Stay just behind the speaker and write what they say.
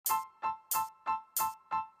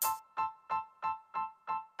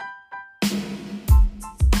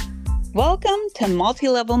Welcome to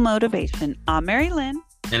Multi-Level Motivation. I'm Mary Lynn.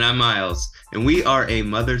 And I'm Miles. And we are a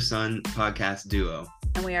mother-son podcast duo.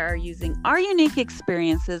 And we are using our unique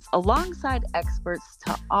experiences alongside experts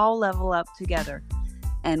to all level up together.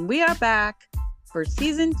 And we are back for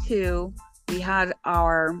season 2. We had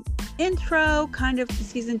our intro kind of to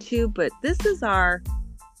season 2, but this is our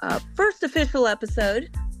first official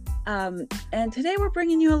episode. And today we're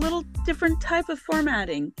bringing you a little different type of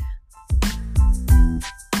formatting.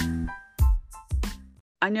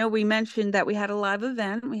 I know we mentioned that we had a live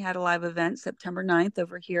event. We had a live event September 9th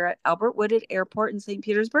over here at Albert Woodard Airport in St.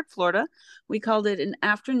 Petersburg, Florida. We called it an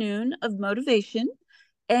afternoon of motivation.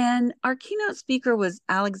 And our keynote speaker was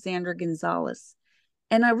Alexander Gonzales.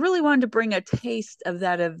 And I really wanted to bring a taste of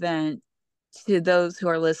that event to those who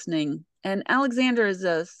are listening. And Alexander is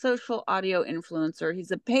a social audio influencer.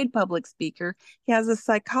 He's a paid public speaker. He has a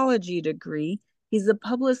psychology degree. He's a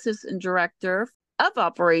publicist and director of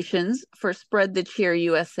operations for Spread the Cheer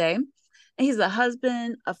USA. And he's a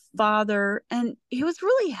husband, a father, and he was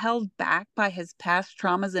really held back by his past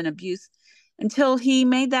traumas and abuse until he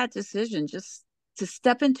made that decision just to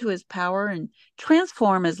step into his power and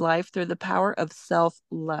transform his life through the power of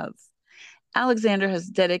self-love. Alexander has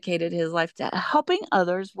dedicated his life to helping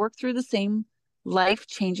others work through the same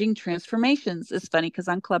life-changing transformations. It's funny because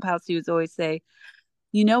on Clubhouse, he would always say,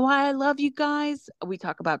 "You know why I love you guys?" We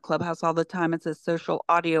talk about Clubhouse all the time. It's a social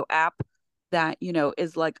audio app that,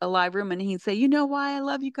 is like a live room. And he'd say, "You know why I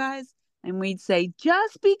love you guys?" And we'd say,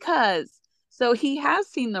 "Just because." So he has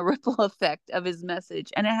seen the ripple effect of his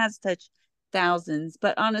message, and it has touched thousands.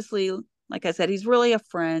 But honestly, like I said, he's really a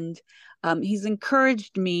friend. He's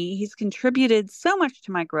encouraged me. He's contributed so much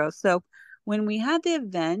to my growth. So when we had the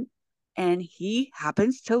event, and he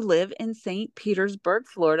happens to live in St. Petersburg,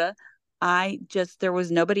 Florida, there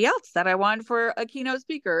was nobody else that I wanted for a keynote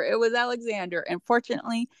speaker. It was Alexander. And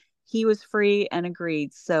fortunately, he was free and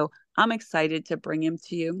agreed. So I'm excited to bring him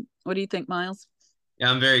to you. What do you think, Miles?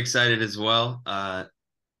 Yeah, I'm very excited as well.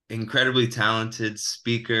 Incredibly talented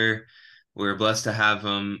speaker. We're blessed to have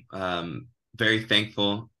him. Very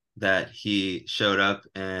thankful that he showed up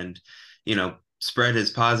and, spread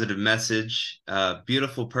his positive message.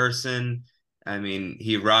 Beautiful person. I mean,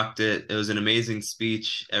 he rocked it. It was an amazing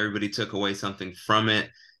speech. Everybody took away something from it.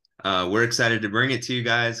 We're excited to bring it to you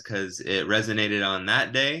guys because it resonated on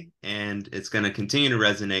that day, and it's going to continue to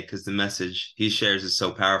resonate because the message he shares is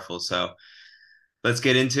so powerful. So let's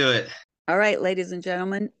get into it. All right, ladies and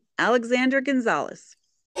gentlemen, Alexander Gonzales.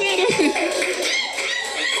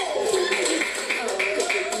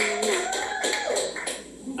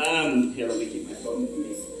 Here, let me keep my phone with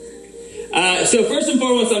me. So first and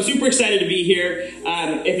foremost, I'm super excited to be here.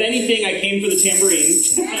 If anything, I came for the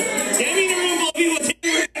tambourines. Getting in a room full of people with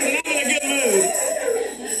tambourines and I'm in a good mood.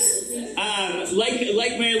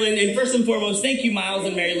 Like Marilyn, and first and foremost, thank you, Miles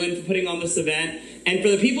and Marilyn, for putting on this event. And for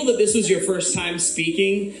the people that this was your first time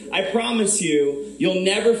speaking, I promise you'll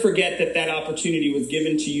never forget that opportunity was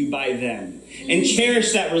given to you by them. And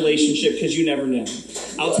cherish that relationship because you never know.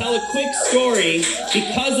 I'll tell a quick story.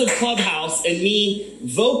 Because of Clubhouse and me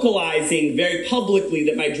vocalizing very publicly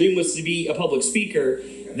that my dream was to be a public speaker,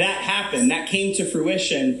 that happened. That came to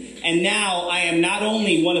fruition. And now I am not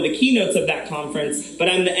only one of the keynotes of that conference, but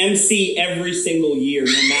I'm the MC every single year,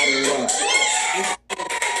 no matter what. And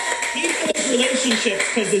keep those relationships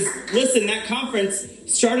because, listen, that conference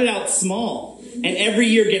started out small. And every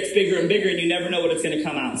year gets bigger and bigger, and you never know what it's going to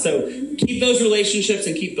come out. So keep those relationships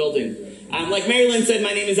and keep building. Like Marilyn said,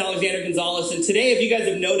 my name is Alexander Gonzales, and today, if you guys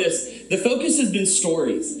have noticed, the focus has been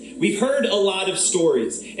stories. We've heard a lot of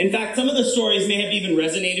stories. In fact, some of the stories may have even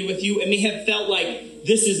resonated with you and may have felt like,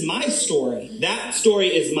 this is my story. That story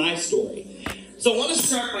is my story. So I want to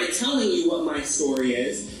start by telling you what my story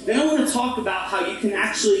is. Then I want to talk about how you can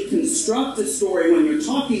actually construct a story when you're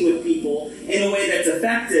talking with people in a way that's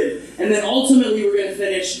effective. And then ultimately we're going to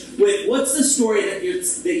finish with what's the story that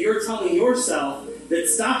you're telling yourself that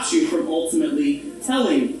stops you from ultimately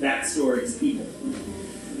telling that story to people.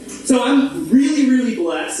 So I'm really, really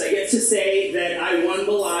blessed. I get to say that I won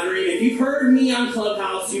the lottery. If you've heard me on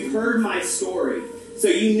Clubhouse, you've heard my story. So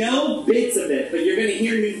you know bits of it, but you're going to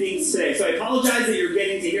hear new things today. So I apologize that you're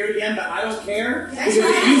getting to hear it again, but I don't care. Because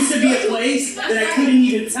it used to be a place that I couldn't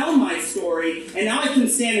even tell my story. And now I can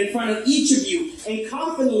stand in front of each of you and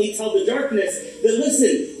confidently tell the darkness that,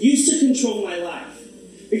 listen, used to control my life.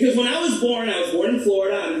 Because when I was born in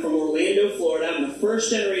Florida. I'm from Orlando, Florida. I'm the first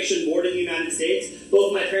generation born in the United States.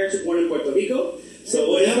 Both my parents were born in Puerto Rico. So,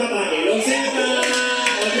 voy a papá que no sepa.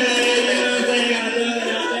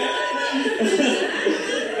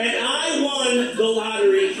 And I won the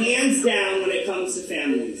lottery hands down when it comes to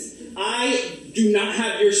families. I do not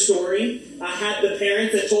have your story. I had the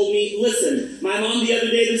parents that told me, listen, my mom the other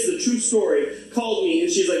day, this is a true story, called me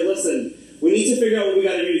and she's like, listen, we need to figure out what we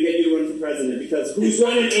got to do to get you to run for president because who's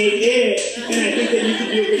running ain't it, and I think that you can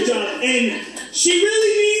do a good job. And she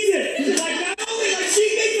really means it. Like, not only, like, she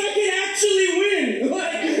thinks I can actually win.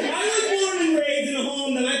 Like, I was born and raised in a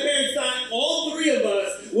home that my parents thought all three of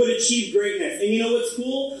us would achieve greatness. And you know what's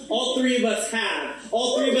cool? All three of us have.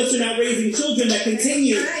 All three of us are now raising children that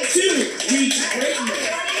continue to reach greatness.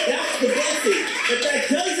 That's the blessing. But that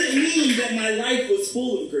doesn't mean that my life was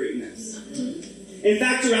full of greatness. In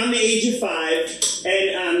fact, around the age of 5,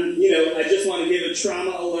 and, I just want to give a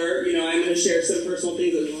trauma alert. I'm going to share some personal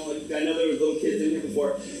things as well. I know there was little kids in here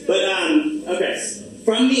before. But, okay.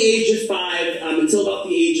 From the age of 5 until about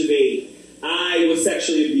the age of 8, I was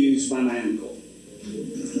sexually abused by my uncle.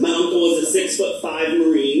 My uncle was a 6'5"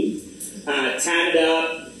 Marine, tatted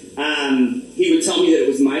up. He would tell me that it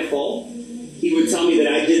was my fault. He would tell me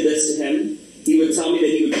that I did this to him. He would tell me that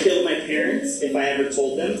he would kill my parents if I ever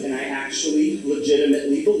told them, and I actually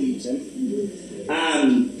legitimately believed him.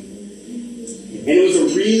 And it was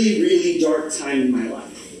a really, really dark time in my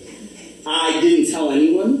life. I didn't tell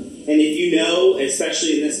anyone, and if you know,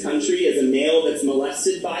 especially in this country, as a male that's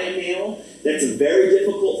molested by a male, that's a very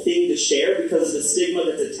difficult thing to share because of the stigma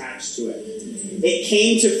that's attached to it. It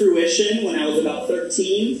came to fruition when I was about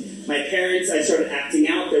 13. My parents, I started acting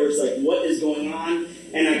out. There was like, what is going on?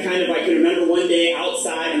 And I can remember one day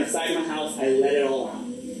outside on the side of my house, I let it all out.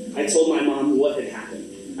 I told my mom what had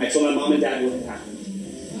happened. I told my mom and dad what had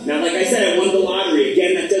happened. Now, like I said, I won the lottery.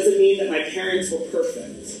 Again, that doesn't mean that my parents were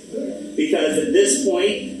perfect. Because at this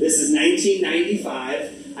point, this is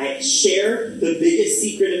 1995, I share the biggest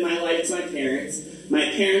secret in my life to my parents. My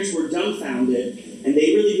parents were dumbfounded, and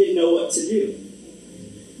they really didn't know what to do.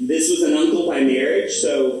 This was an uncle by marriage,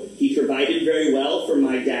 so he provided very well for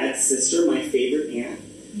my dad's sister, my favorite aunt,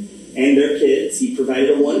 and their kids. He provided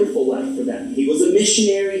a wonderful life for them. He was a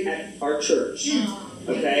missionary at our church,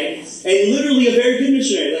 okay? And literally a very good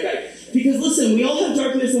missionary. Because listen, we all have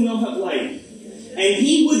darkness and we all have light. And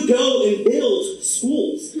he would go and build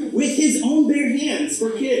schools with his own bare hands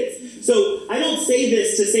for kids. So I don't say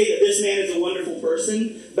this to say that this man is a wonderful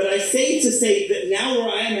person, but I say to say that now where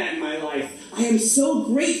I am at in my life, I am so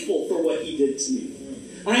grateful for what he did to me.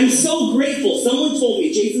 I'm so grateful. Someone told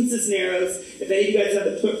me, Jason Cisneros, if any of you guys have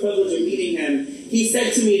the privilege of meeting him, he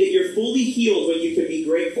said to me that you're fully healed when you can be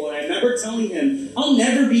grateful. And I remember telling him, I'll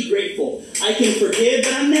never be grateful. I can forgive,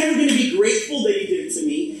 but I'm never going to be grateful that he did it to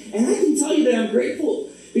me. And I can tell you that I'm grateful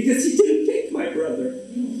because he didn't pick my brother.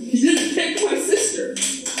 He didn't pick my sister.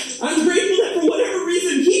 I'm grateful that for whatever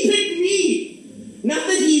reason, he picked me. Not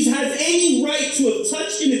that he has any right to have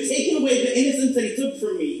touched him and taken away the innocence that he took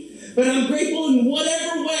from me. But I'm grateful in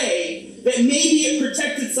whatever way that maybe it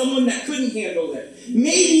protected someone that couldn't handle it.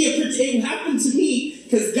 Maybe it happened to me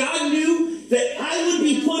because God knew that I would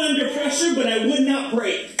be put under pressure, but I would not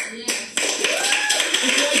break. And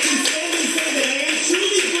so I can stand and say that I am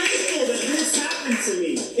truly grateful that this happened to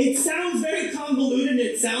me. It sounds very convoluted,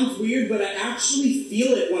 it sounds weird, but I actually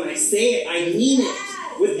feel it when I say it. I mean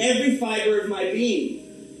it with every fiber of my being.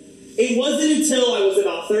 It wasn't until I was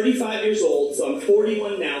about 35 years old, so I'm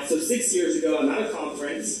 41 now, so 6 years ago, I'm at a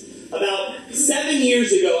conference. About 7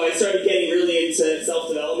 years ago, I started getting really into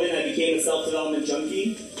self-development. I became a self-development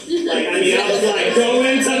junkie. I was like,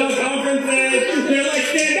 going to the conferences, they're like,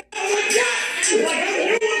 stand up, I'm like, yeah! Like, I'm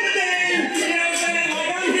doing the thing, you know what I'm saying?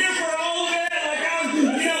 Like, I'm here for all of it,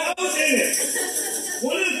 I was in it.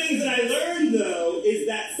 One of the things that I learned, though, is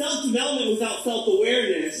that self-development without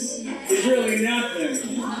self-awareness is really nothing.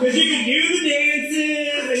 Because you can do the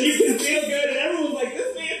dances, and you can feel good, and everyone's like,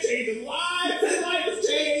 this man changed his life has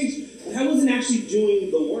changed. But I wasn't actually doing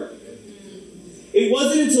the work. It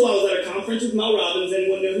wasn't until I was at a conference with Mel Robbins,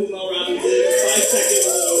 anyone know who Mel Robbins is? 5-second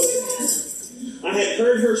rule. I had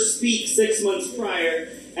heard her speak 6 months prior,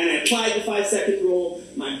 and I applied the 5-second rule.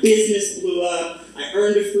 My business blew up. I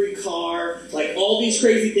earned a free car. Like, all these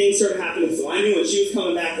crazy things started happening. So I knew when she was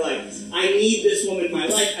coming back, like, I need this woman in my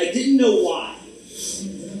life. I didn't know why.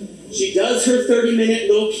 She does her 30-minute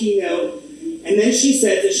little keynote, and then she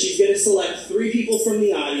said that she's going to select 3 people from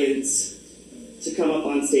the audience to come up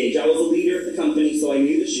on stage. I was a leader at the company, so I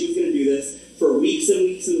knew that she was going to do this. For weeks and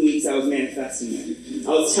weeks and weeks, I was manifesting it.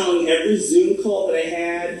 I was telling every Zoom call that I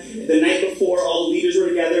had, the night before, all the leaders were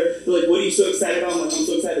together. They're like, what are you so excited about? I'm like, I'm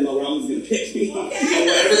so excited Mel Robbins is going to pick me. And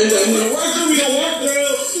whatever it is I'm going to work through, we're going to work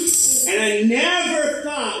through. And I never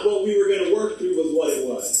thought what we were going to work through was what it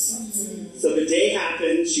was. So the day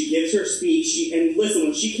happened, she gives her speech, and listen,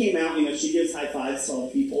 when she came out, she gives high fives to all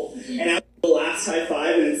the people. And after the last high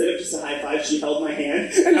five, and instead of just a high five, she held my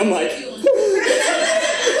hand, and I'm like,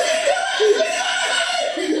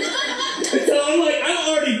 And so I'm like, I'm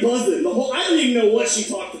already buzzing. I don't even know what she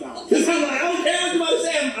talked about. Because I'm like, I don't care what you're about to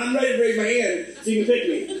say. I'm ready to raise my hand so you can pick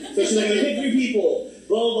me. So she's like, I'm going to pick 3 people.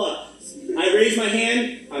 Blah, blah, blah. I raise my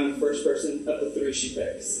hand. I'm the first person of the 3 she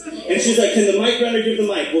picks. And she's like, can the mic runner give the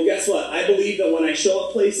mic? Well, guess what? I believe that when I show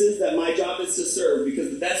up places that my job is to serve, because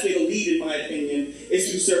the best way to lead, in my opinion, is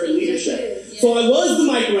through servant leadership. So I was the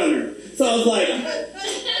mic runner. So I was like, I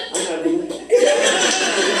have the mic.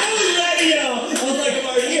 I was ready, y'all. I was like, I'm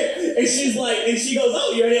already here. And she's like, and she goes,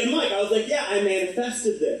 oh, you already have the mic. I was like, yeah, I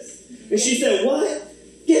manifested this. And she said, what?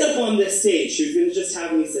 Get up on this stage. She was going to just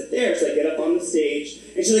have me sit there. So I get up on the stage.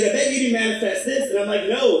 And she's like, I bet you didn't manifest this. And I'm like,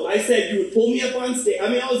 no. I said you would pull me up on stage. I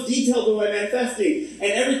mean, I was detailed with my manifesting.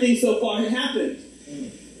 And everything so far had happened.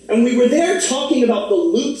 And we were there talking about the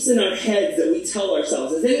loops in our heads that we tell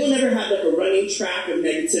ourselves. Has anyone ever had like a running track of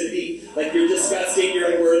negativity? Like, you're disgusting,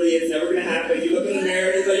 you're unworthy, it's never going to happen. You look in the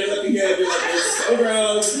mirror, it's like you're looking good. You're like, you're so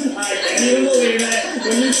gross. I can't even believe it.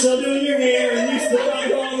 When you're still doing your hair and you're still on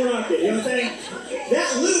going rocket. You know what I'm saying?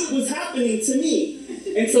 That loop was happening to me.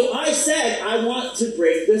 And so I said, I want to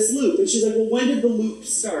break this loop. And she's like, well, when did the loop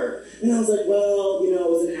start? And I was like, well, you know, I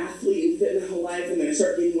was an athlete and fit my whole life, and then I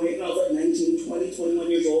started gaining weight when I was like 19, 20, 21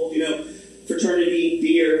 years old, you know, fraternity,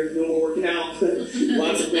 beer, no more working out,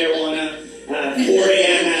 lots of marijuana, 4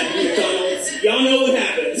 a.m. at McDonald's. Y'all know what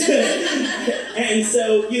happens. And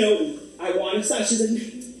so, you know, I want to stop. She's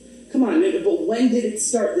like, come on, but when did it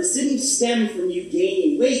start? This didn't stem from you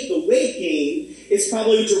gaining weight. The weight gain is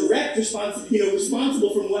probably a direct responsible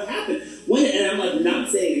from what happened. When, and I'm like, not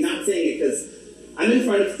saying it, because I'm in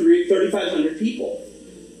front of 3,500 people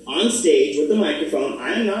on stage with the microphone.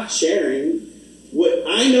 I'm not sharing what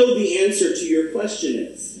I know the answer to your question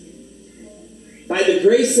is. By the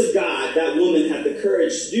grace of God, that woman had the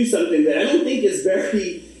courage to do something that I don't think is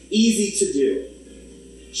very easy to do.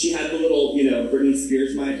 She had the little, you know, Britney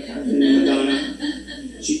Spears mic,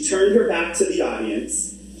 Madonna. She turned her back to the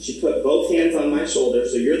audience. She put both hands on my shoulder,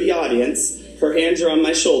 so you're the audience. Her hands are on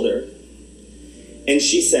my shoulder. And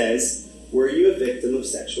she says, were you a victim of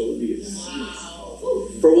sexual abuse? Wow.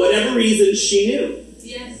 For whatever reason, she knew.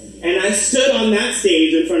 Yes. And I stood on that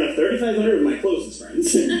stage in front of 3,500 of my closest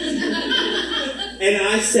friends. And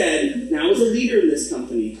I said, now as a leader in this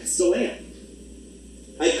company, I still am.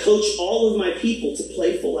 I coach all of my people to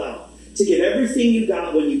play full out, to give everything you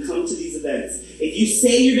got when you come to these events. If you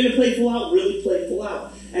say you're going to play full out, really play full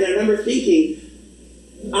out. And I remember thinking,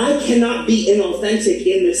 I cannot be inauthentic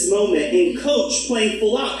in this moment and coach playing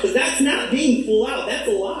full out, because that's not being full out. That's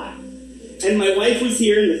a lie. And my wife was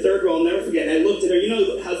here in the third row. I'll never forget. And I looked at her. You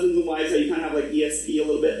know, husbands and wives, how you kind of have like ESP a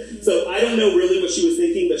little bit. So I don't know really what she was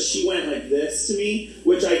thinking, but she went like this to me,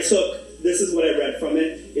 which I took. This is what I read from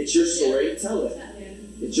it. It's your story. Tell it.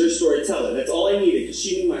 It's your story. Tell it. That's all I needed, because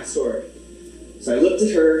she knew my story. So I looked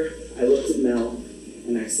at her. I looked at Mel.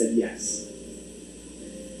 And I said, yes.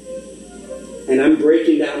 And I'm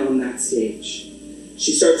breaking down on that stage.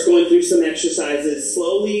 She starts going through some exercises.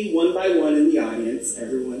 Slowly, one by one in the audience,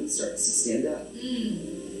 everyone starts to stand up.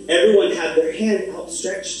 Everyone had their hand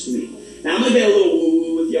outstretched to me. Now, I'm going to get a little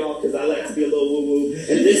woo-woo with y'all, because I like to be a little woo-woo.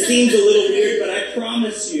 And this seems a little weird, but I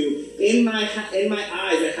promise you, in my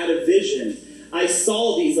eyes, I had a vision. I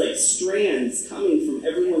saw these like strands coming from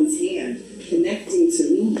everyone's hand, connecting to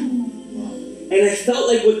me. And I felt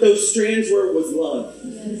like what those strands were was love.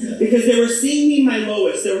 Because they were seeing me my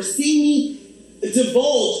lowest. They were seeing me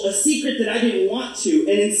divulge a secret that I didn't want to.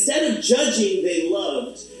 And instead of judging, they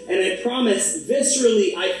loved. And I promise,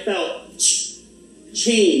 viscerally, I felt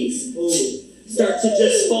chains start to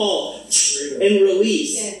just fall and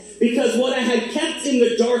release. Because what I had kept in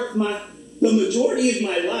the dark the majority of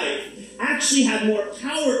my life actually had more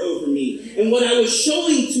power over me. And what I was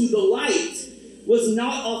showing to the light was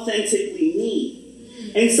not authentically me.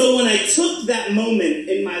 And so when I took that moment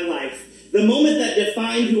in my life, the moment that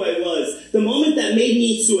defined who I was, the moment that made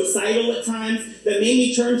me suicidal at times, that made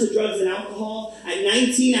me turn to drugs and alcohol, at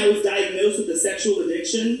 19 I was diagnosed with a sexual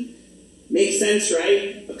addiction. Makes sense,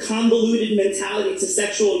 right? A convoluted mentality to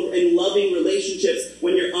sexual and loving relationships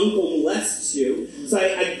when your uncle molests you. So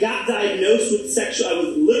I got diagnosed with sexual, I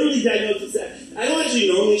was literally diagnosed with sex. I don't actually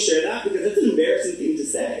normally share that because that's an embarrassing thing to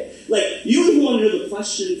say. Like, you don't even want to know the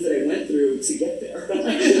questions that I went through to get there. And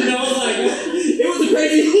I was like, it was a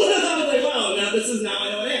crazy, I was like, wow, now this is now I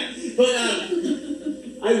know I am. But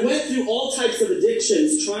I went through all types of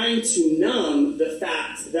addictions trying to numb the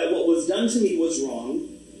fact that what was done to me was wrong.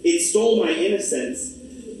 It stole my innocence,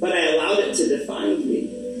 but I allowed it to define me.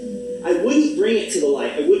 I wouldn't bring it to the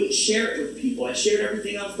light. I wouldn't share it with people. people. I shared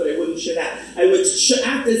everything else, but I wouldn't share that. I would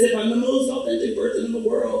act as if I'm the most authentic person in the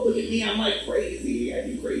world. Look at me, I'm like crazy. I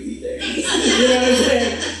do crazy things. You know what I'm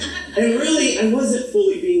saying? And really, I wasn't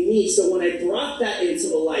fully being me. So when I brought that into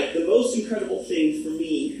the light, the most incredible thing for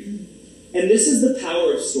me, and this is the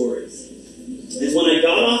power of stories, is when I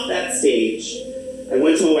got off that stage, I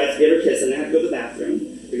went to my wife to get her kiss, and I had to go to the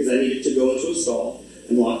bathroom because I needed to go into a stall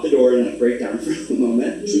and lock the door and break down for a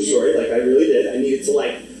moment. True story, I really did. I needed to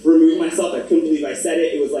remove myself. I couldn't believe I said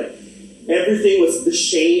it. It was everything was the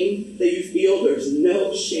shame that you feel. There's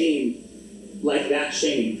no shame like that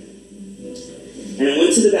shame. And I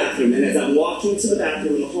went to the bathroom, and as I'm walking to the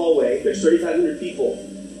bathroom in the hallway, there's 3,500 people.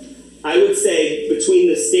 I would say between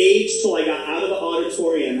the stage till I got out of the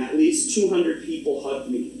auditorium, at least 200 people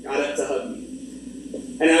got up to hug me.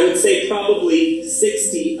 And I would say probably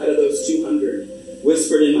 60 out of those 200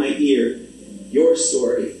 whispered in my ear, "Your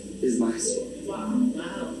story is my story." Wow.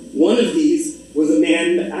 One of these was a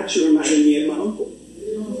man that actually reminded me of my uncle.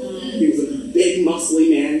 He was a big, muscly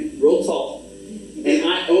man, real tall. And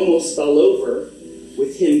I almost fell over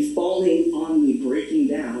with him falling on me, breaking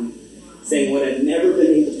down, saying what I'd never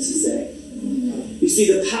been able to say. You see,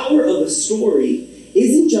 the power of a story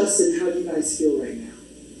isn't just in how you guys feel right now.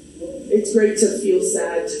 It's great to feel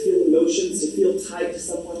sad, to feel emotions, to feel tied to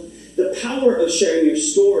someone. The power of sharing your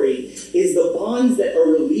story is the bonds that are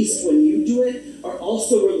released when you do it are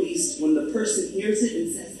also released when the person hears it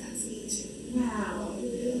and says, "That's me too." Wow.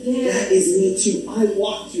 That is me too. I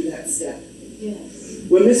walked through that step. Yes.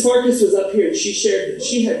 When Miss Farkas was up here and she shared that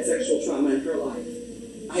she had sexual trauma in her life,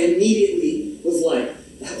 I immediately was like,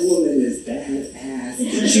 that woman is badass.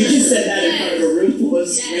 She just said that in front of a room full of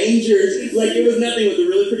strangers. It was nothing, with a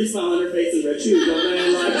really pretty smile on her face and red shoes on. And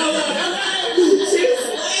I'm like, oh, she was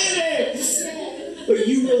slaying it. But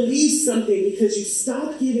you release something because you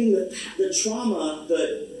stop giving the trauma,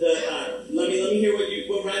 let me hear what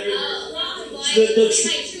Ryan,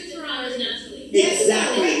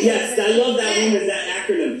 exactly. Yes, I love that woman, that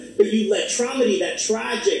acronym. But you let that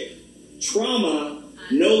tragic trauma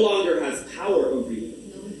no longer has power over you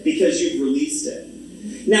because you've released it.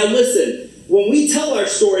 Now listen, when we tell our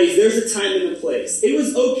stories, there's a time and a place. It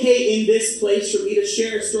was okay in this place for me to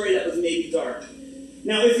share a story that was maybe dark.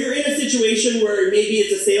 Now, if you're in a situation where maybe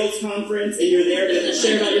it's a sales conference and you're there to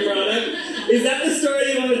share about your product, is that the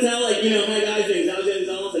story you want to tell? Hi guys, my name's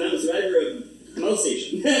Gonzales, and I'm a survivor of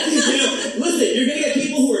molestation. Listen, you're going to get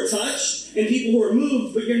people who are touched and people who are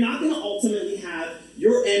moved, but you're not going to ultimately have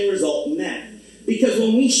your end result met. Because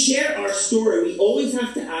when we share our story, we always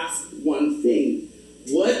have to ask one thing.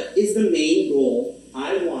 What is the main goal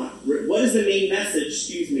what is the main message,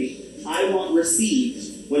 I want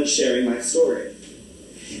received when sharing my story?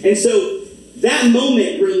 And so that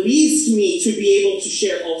moment released me to be able to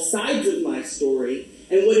share all sides of my story.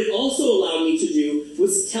 And what it also allowed me to do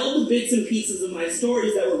was tell the bits and pieces of my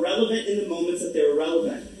stories that were relevant in the moments that they were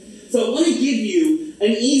relevant. So I want to give you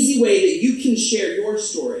an easy way that you can share your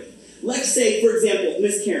story. Let's say, for example,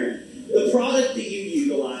 Miss Karen, the product that you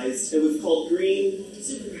utilized, it was called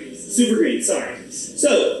Super Green, sorry.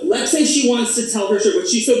 So let's say she wants to tell her story, which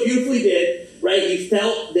she so beautifully did, right? You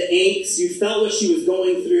felt the angst, you felt what she was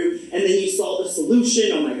going through, and then you saw the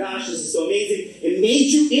solution. Oh my gosh, this is so amazing. It made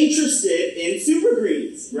you interested in Super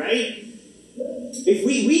Greens, right? If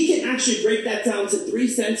we can actually break that down to 3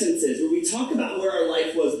 sentences where we talk about where our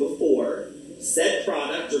life was before said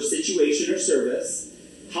product or situation or service,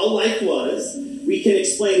 how life was, we can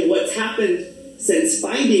explain what's happened since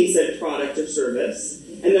finding said product or service,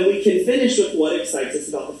 and then we can finish with what excites us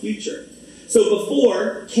about the future. So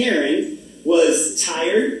before, Karen was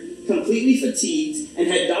tired, completely fatigued, and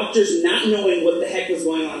had doctors not knowing what the heck was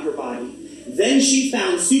going on in her body. Then she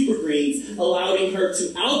found Super Greens, allowing her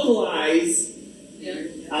to alkalize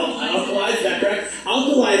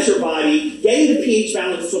her body, getting the pH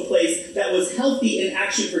balance to a place that was healthy and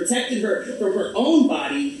actually protected her from her own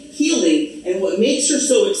body, healing. And what makes her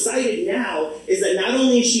so excited now is that not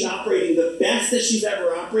only is she operating the best that she's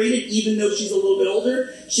ever operated, even though she's a little bit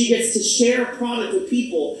older, she gets to share a product with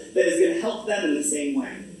people that is going to help them in the same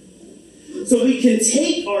way. So we can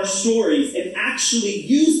take our stories and actually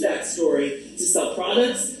use that story to sell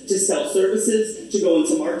products, to sell services, to go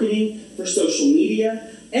into marketing, for social media.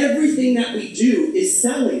 Everything that we do is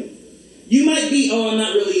selling. You might be, I'm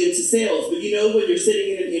not really into sales, but when you're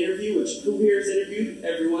sitting in an interview, which who here is interviewed?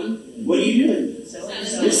 Everyone. What are you doing?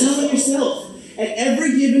 You're selling yourself. At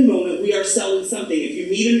every given moment, we are selling something. If you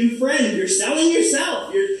meet a new friend, you're selling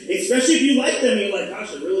yourself. Especially if you like them, you're like,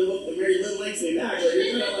 gosh, I really hope that Mary Lynn likes me back.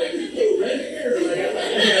 You're kind of like, hey, red hair.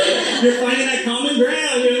 You're finding that common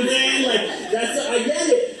ground, you know what I'm saying? I get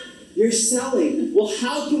it. You're selling. well,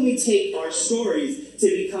 how can we take our stories to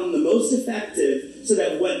become the most effective so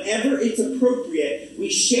that whenever it's appropriate, we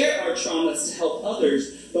share our traumas to help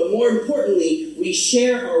others, but more importantly, we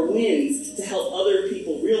share our wins to help other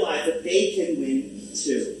people realize that they can win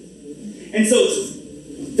too. And so it's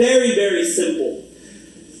very, very simple.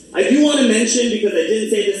 I do want to mention, because I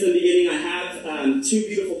didn't say this in the beginning, I have 2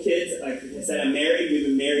 beautiful kids. Like I said, I'm married. We've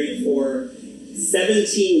been married for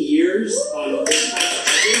 17 years on this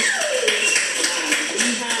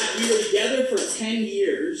we were together for 10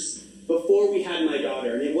 years before we had my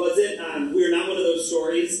daughter. And it wasn't, we were not one of those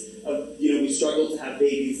stories of, we struggled to have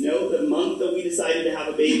babies. No, the month that we decided to have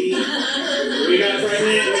a baby, we got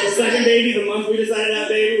pregnant. With the second baby, the month we decided to have a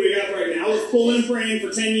baby, we got pregnant. I was pulling and praying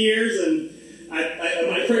for 10 years, and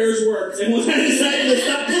my prayers worked. And when I decided to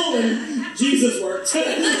stop pulling, Jesus worked.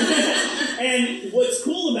 And what's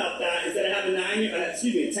cool about that is that I have a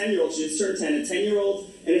 10-year-old, she just turned 10, a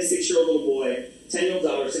 10-year-old and a 6-year-old little boy, 10-year-old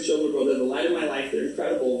daughter, 6-year-old little girl. They're the light of my life. They're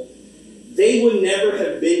incredible. They would never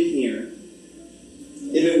have been here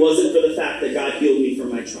if it wasn't for the fact that God healed me from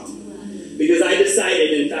my trauma. Because I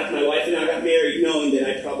decided, in fact, my wife and I got married knowing that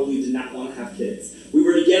I probably did not want to have kids. We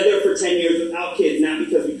were together for 10 years without kids, not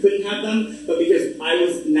because we couldn't have them, but because I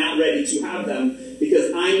was not ready to have them,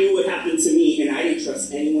 because I knew what happened to me, and I didn't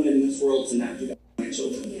trust anyone in this world to not do that to my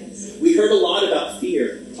children. Yes. We heard a lot about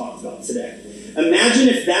fear talked about today. Imagine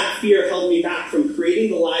if that fear held me back from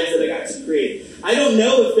creating the lives that I got to create. I don't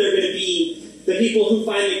know if they're going to be the people who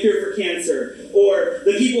find a cure for cancer, or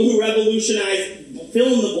the people who revolutionize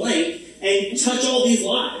fill in the blank and touch all these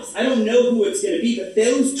lives. I don't know who it's going to be, but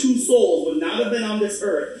those 2 souls would not have been on this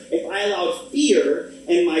earth if I allowed fear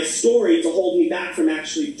and my story to hold me back from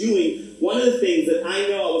actually doing one of the things that I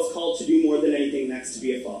know I was called to do more than anything, and that's to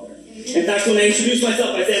be a father. In fact, when I introduce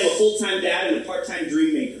myself, I say I'm a full-time dad and a part-time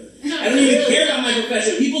dream maker. I don't even care about my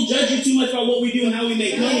profession. People judge you too much about what we do and how we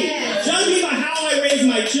make money. Judge me by how I raise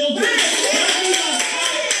my children. Judge me by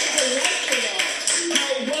how polite they are,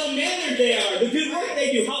 how well-mannered they are, the good work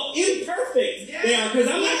they do, how imperfect they are. Because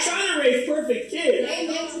I'm not trying to raise perfect kids.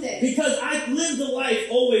 Because I've lived a life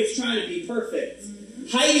always trying to be perfect.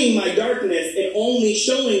 Hiding my darkness and only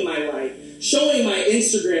showing my light. Showing my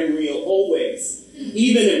Instagram reel always.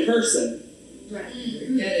 Even in person. Right.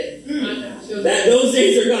 Get it. Those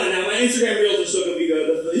days are gone. Now, my Instagram reels are still going to be good.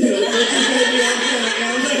 The picture's going to be on point. You know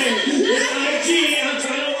what I'm saying? It's IG. I'm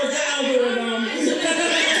trying to work the algorithm.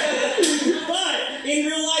 But in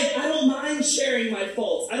real life, I don't mind sharing my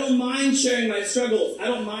faults. I don't mind sharing my struggles. I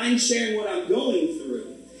don't mind sharing what I'm going through.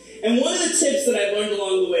 And one of the tips that I've learned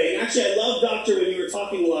along the way, and actually I love, Doctor, when you were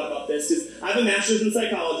talking a lot about this, because I have a master's in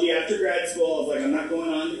psychology. After grad school, I was like, I'm not going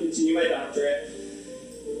on to continue my doctorate.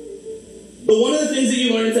 But one of the things that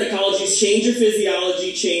you learn in psychology is change your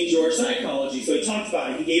physiology, change your psychology. So he talked about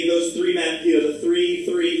it. He gave those 3 methods, the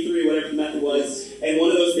 3, whatever the method was. And one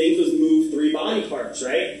of those things was move 3 body parts,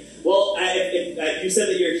 right? Well, you said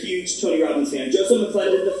that you're a huge Tony Robbins fan. Joseph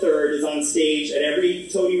McClendon III is on stage at every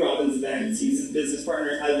Tony Robbins event. He's his business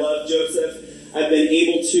partner. I love Joseph. I've been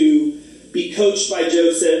able to be coached by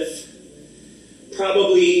Joseph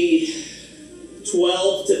probably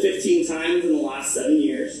 12 to 15 times in the last 7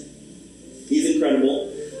 years. He's incredible.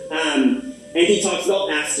 And he talks about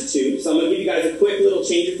astitude. So I'm going to give you guys a quick little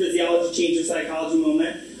change your physiology, change your psychology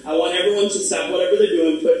moment. I want everyone to stop whatever they're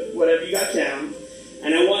doing, put whatever you got down.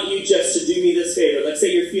 And I want you just to do me this favor. Let's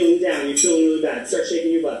say you're feeling down, you're feeling really bad. Start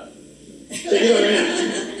shaking your butt. Shake your butt right now.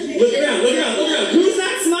 Look around, look around, look around. Who's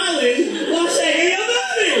not smiling while shaking your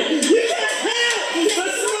booty? You can't help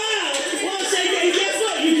but smile while shaking. And guess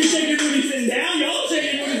what? You can shake your booty sitting down. Y'all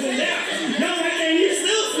shake your booty sitting down. No, right there, you're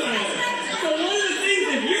still smiling. So one of the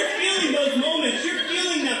things, if you're feeling those moments, you're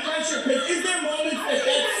feeling that pressure, because is there moments that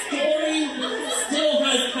story still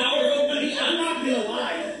has power over me? I'm not going to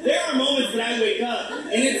lie. There are moments that I wake up,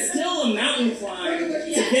 and it's still a mountain climb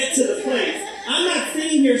to get to the place. I'm not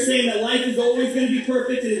sitting here saying that life is always going to be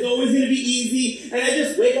perfect and it's always going to be easy, and I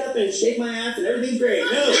just wake up and shake my ass and everything's great.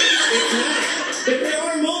 No, it's not. But there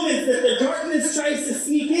are moments that the darkness tries to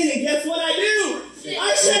sneak in, and guess what I do?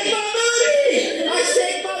 I shake my booty! I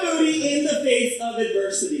shake my booty in the face of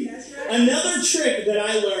adversity. Another trick that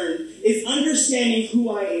I learned is understanding who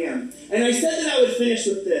I am. And I said that I would finish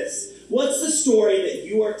with this. What's the story that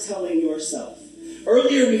you are telling yourself?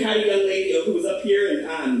 Earlier we had a young lady who was up here, and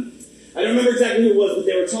I don't remember exactly who it was, but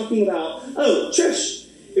they were talking about, oh, Trish,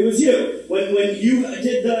 it was you. When you had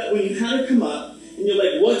her come up, and you're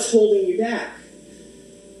like, what's holding you back?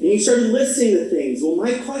 And you started listing the things. Well,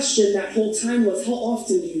 my question that whole time was, how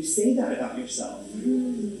often do you say that about yourself?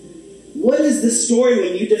 What is the story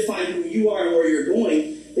when you define who you are and where you're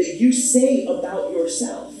going that you say about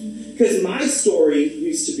yourself? Because my story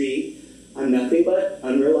used to be, I'm nothing but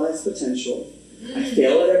unrealized potential. I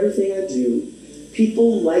fail at everything I do.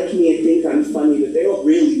 People like me and think I'm funny, but they don't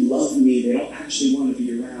really love me. They don't actually want to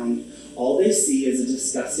be around. All they see is a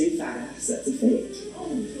disgusting fat ass that's a fake.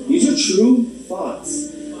 These are true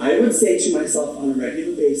thoughts. I would say to myself on a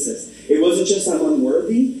regular basis, it wasn't just I'm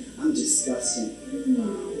unworthy, I'm disgusting.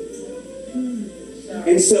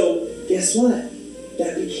 And so, guess what?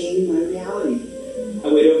 That became my reality. I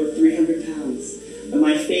weighed over 300 pounds. And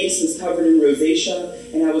my face was covered in rosacea,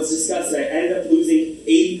 and I was disgusted. I ended up losing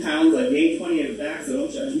 80 pounds. I gained 20 in the back, so don't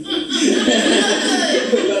judge me. But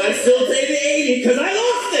I still say the 80 because I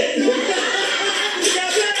lost it. And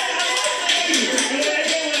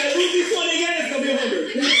when I lose these 20 again, it's going to be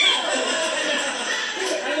 100.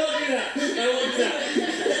 I won't do that. I won't do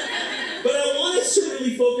that. But I want us to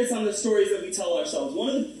really focus on the stories that we tell ourselves. One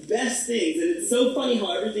of the best things, and it's so funny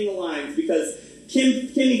how everything aligns, because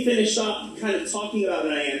Kimmy finished off kind of talking about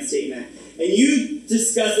an I am statement. And you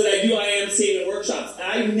discussed that I do I am statement workshops.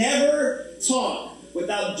 I never talk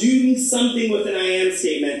without doing something with an I am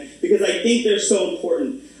statement because I think they're so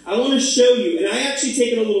important. I want to show you, and I actually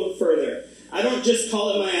take it a little bit further. I don't just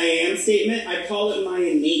call it my I am statement, I call it my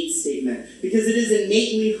innate statement because it is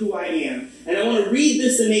innately who I am. And I want to read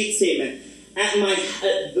this innate statement. At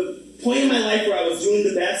the point in my life where I was doing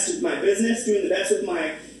the best with my business, doing the best with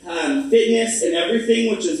my fitness and everything,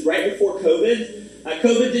 which is right before COVID.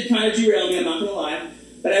 COVID did kind of derail me, I'm not going to lie.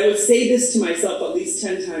 But I would say this to myself at least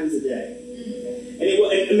 10 times a day.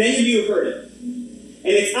 And many of you have heard it.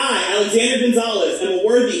 And it's I, Alexander Gonzales, am a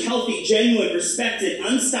worthy, healthy, genuine, respected,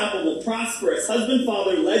 unstoppable, prosperous, husband,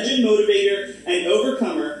 father, legend, motivator, and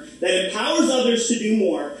overcomer that empowers others to do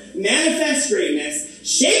more, manifests greatness,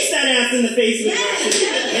 shakes that ass in the face of adversity,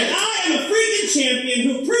 and I am a freaking champion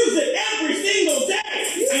who proves it every single day.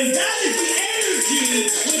 And that is the energy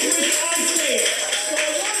with which I say it. So I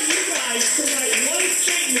want you guys to write one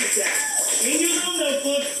statement down in your little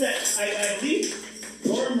notebooks that I think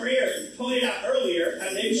Laura Maria pointed out earlier,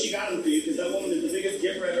 and maybe she got them for you because that woman is the biggest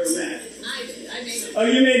giver I've ever met. I did. I made them. Oh,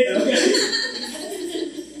 you made them? Okay.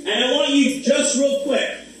 And I want you, just real quick,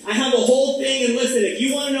 I have a whole thing, and listen, if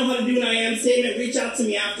you want to know how to do an I am statement, reach out to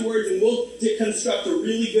me afterwards, and we'll construct a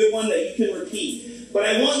really good one that you can repeat. But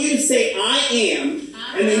I want you to say, I am,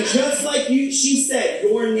 and then just like she said,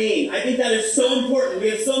 your name. I think that is so important. We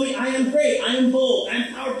have so many, I am great, I am bold, I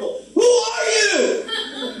am powerful. Who are you?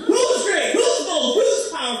 Who's great? Who's bold? Who's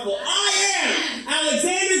powerful? I am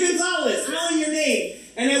Alexander Gonzales. Spelling your name.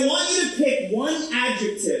 And I want you to pick one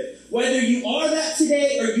adjective, whether you are that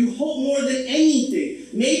today or you hope more than anything.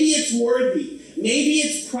 Maybe it's worthy. Maybe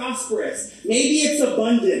it's prosperous. Maybe it's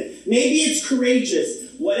abundant. Maybe it's courageous.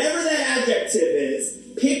 Whatever that adjective is,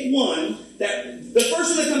 pick one, that the first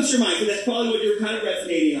one that comes to your mind, because that's probably what you're kind of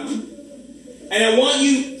resonating on. And I want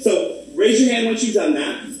you, so raise your hand once you've done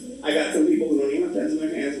that. I got some people who don't even have pens in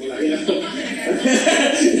their hands. We're not, you know.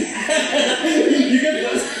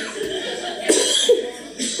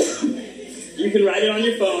 You can write it on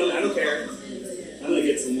your phone. I don't care. I'm going to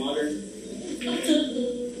get some water.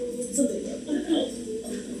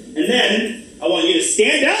 And then I want you to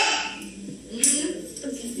stand up.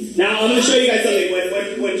 Now I'm going to show you guys something.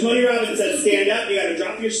 When Tony Robbins says stand up, you got to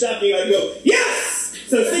drop your stuff and you got to go, yes!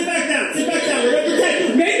 So sit back down. Sit back down. We're going to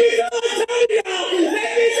pretend. Make me feel like Tony, y'all.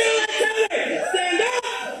 Make me feel like Tony. Stand up.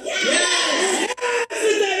 Yes! Yes!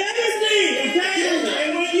 With that energy. Okay?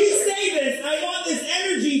 And when you say this, I want this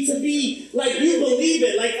energy to be like you believe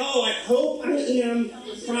it. Like, oh, I hope I am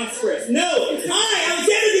prosperous. No. I,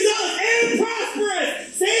 Alexander Gonzales, am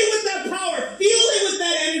prosperous. Say it with that power. Feel it with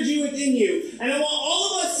that energy within you. And I want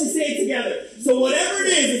all of us to say it together. So whatever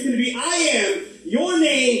it is, it's going to be I am, your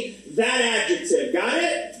name, that adjective. Got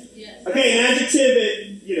it? Yes. Okay, an adjective,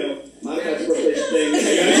 modified superlative thing.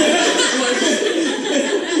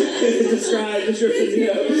 Describe, description,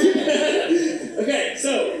 Okay,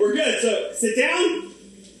 so we're good. So sit down.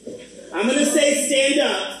 I'm going to say stand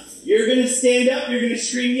up. You're going to stand up, you're going to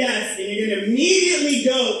scream yes, and you're going to immediately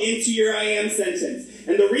go into your I am sentence.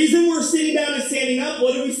 And the reason we're sitting down and standing up,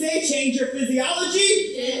 what do we say? Change your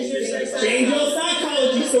physiology? Change your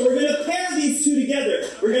psychology. So we're going to pair these two together.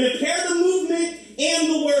 We're going to pair the movement and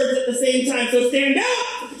the words at the same time. So stand up!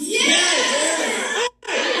 Yes!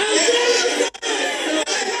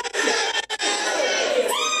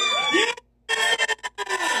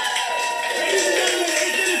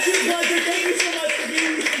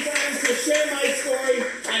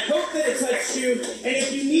 And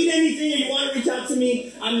if you need anything or you want to reach out to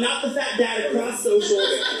me, I'm Not the Fat Dad across social.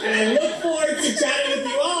 And I look forward to chatting with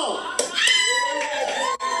you all.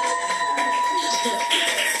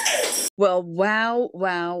 Well, wow,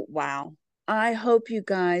 wow, wow. I hope you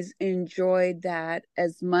guys enjoyed that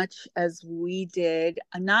as much as we did.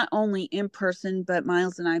 Not only in person, but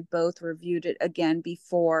Miles and I both reviewed it again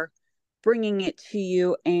before bringing it to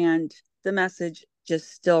you, and the message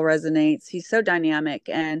just still resonates. He's so dynamic,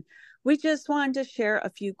 and we just wanted to share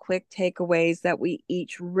a few quick takeaways that we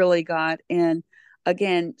each really got. And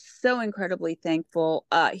again, so incredibly thankful.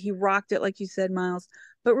 He rocked it, like you said, Miles,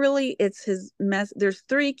 but really it's his there's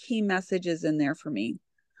three key messages in there for me.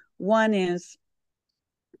 One is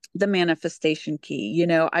the manifestation key.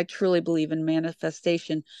 I truly believe in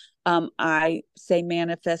manifestation. I say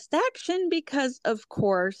manifest action because, of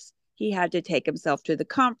course, he had to take himself to the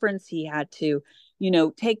conference. He had to,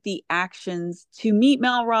 take the actions to meet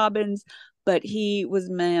Mel Robbins, but he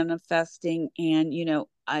was manifesting. And,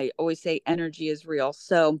 I always say energy is real.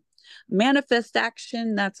 So, manifest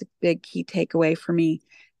action, that's a big key takeaway for me.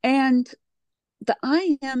 And the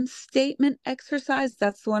I am statement exercise,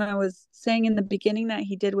 that's the one I was saying in the beginning that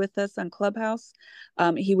he did with us on Clubhouse.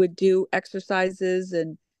 He would do exercises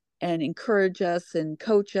and encourage us and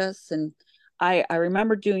coach us. And I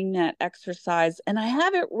remember doing that exercise, and I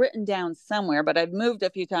have it written down somewhere, but I've moved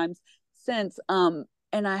a few times since.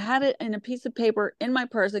 And I had it in a piece of paper in my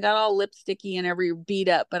purse. It got all lipsticky and every beat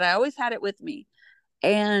up, but I always had it with me.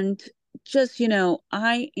 And just,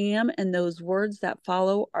 I am, and those words that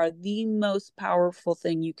follow are the most powerful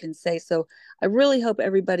thing you can say. So I really hope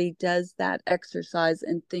everybody does that exercise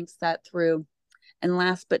and thinks that through. And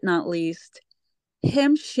last but not least,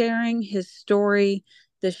 him sharing his story,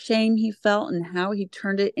 the shame he felt and how he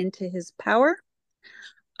turned it into his power.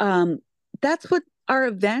 That's what our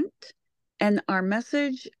event and our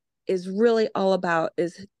message is really all about,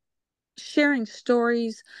 is sharing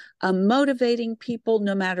stories, motivating people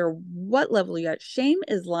no matter what level you're at. Shame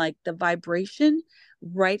is like the vibration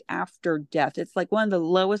right after death. It's like one of the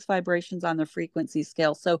lowest vibrations on the frequency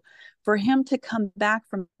scale. So for him to come back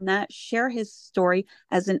from that, share his story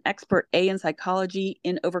as an expert in psychology,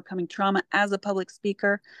 in overcoming trauma, as a public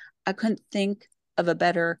speaker, I couldn't think of a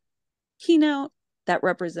better keynote that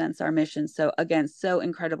represents our mission. So again, so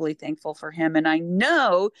incredibly thankful for him. And I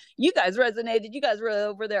know you guys resonated. You guys were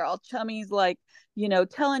over there all chummies, like,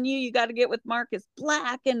 telling you got to get with Marcus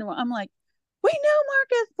Black. And I'm like, we know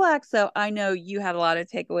Marcus Black. So I know you had a lot of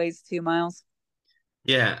takeaways too, Miles.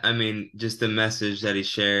 Yeah, I mean, just the message that he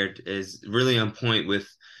shared is really on point with,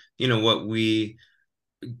 what we,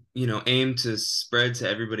 aim to spread to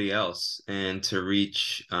everybody else and to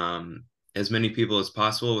reach as many people as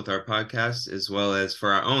possible with our podcast, as well as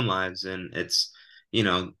for our own lives. And it's,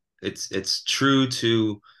 it's true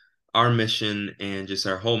to our mission and just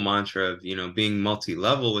our whole mantra of, being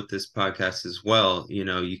multi-level with this podcast as well.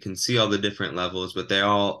 You can see all the different levels, but they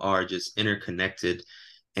all are just interconnected.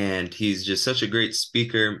 And he's just such a great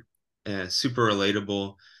speaker, super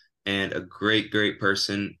relatable, and a great, great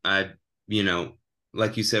person. You know,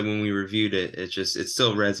 like you said, when we reviewed it, it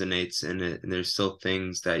still resonates, and there's still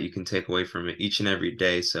things that you can take away from it each and every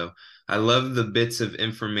day. So I love the bits of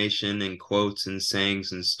information and quotes and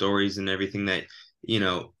sayings and stories and everything that,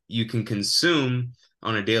 you can consume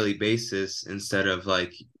on a daily basis, instead of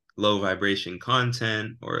like low vibration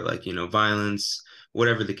content or like, violence,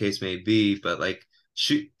 whatever the case may be. But like,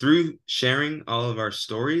 through sharing all of our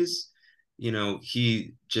stories,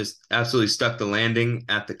 he just absolutely stuck the landing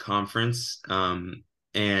at the conference.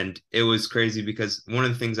 And it was crazy because one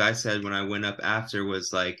of the things I said when I went up after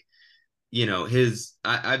was like,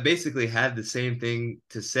 I basically had the same thing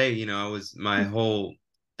to say. I was, my whole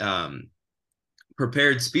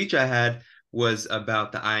prepared speech I had was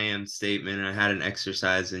about the I am statement, and I had an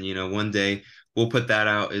exercise, and one day we'll put that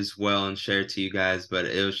out as well and share it to you guys. But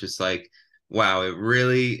it was just like, wow, it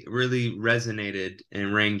really, really resonated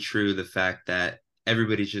and rang true, the fact that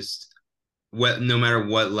everybody's just, no matter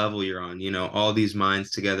what level you're on, all these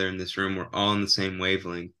minds together in this room, we're all on the same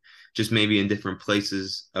wavelength, just maybe in different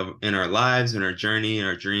places in our lives, in our journey, in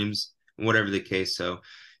our dreams, whatever the case. So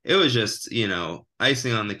it was just,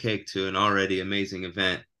 icing on the cake to an already amazing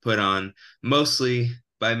event put on mostly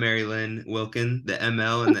by Mary Lynn Wilkin, the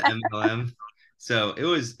ML and the MLM. So it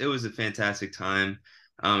was a fantastic time.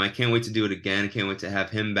 I can't wait to do it again. I can't wait to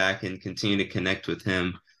have him back and continue to connect with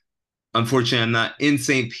him. Unfortunately, I'm not in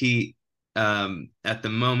St. Pete at the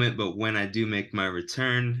moment, but when I do make my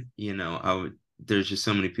return, there's just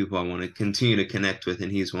so many people I want to continue to connect with,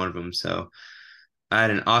 and he's one of them. So I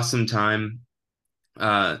had an awesome time.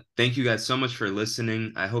 Thank you guys so much for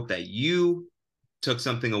listening. I hope that you took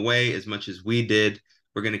something away as much as we did.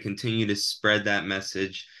 We're going to continue to spread that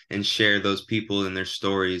message and share those people and their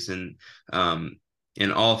stories, and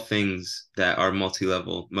all things that are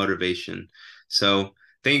multi-level motivation. So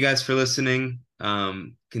thank you guys for listening.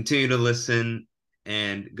 Continue to listen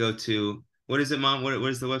and go to, what is it, Mom? What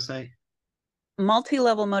is the website?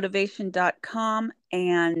 multilevelmotivation.com,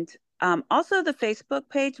 and also the Facebook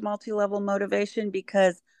page, Multilevel Motivation,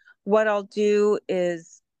 because what I'll do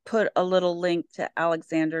is put a little link to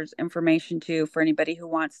Alexander's information too for anybody who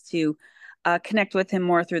wants to connect with him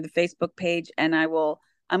more through the Facebook page. And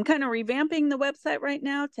I'm kind of revamping the website right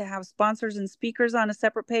now to have sponsors and speakers on a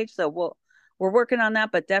separate page. So we're working on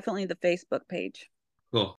that, but definitely the Facebook page.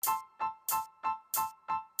 Cool.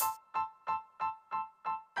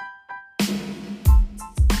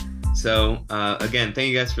 So again,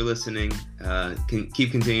 thank you guys for listening.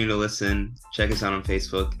 Keep continuing to listen. Check us out on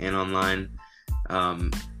Facebook and online.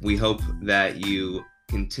 We hope that you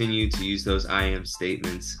continue to use those I am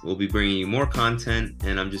statements. We'll be bringing you more content,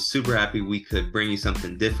 and I'm just super happy we could bring you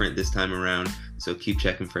something different this time around. So keep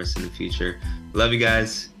checking for us in the future. Love you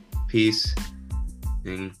guys. Peace,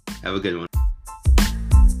 and have a good one.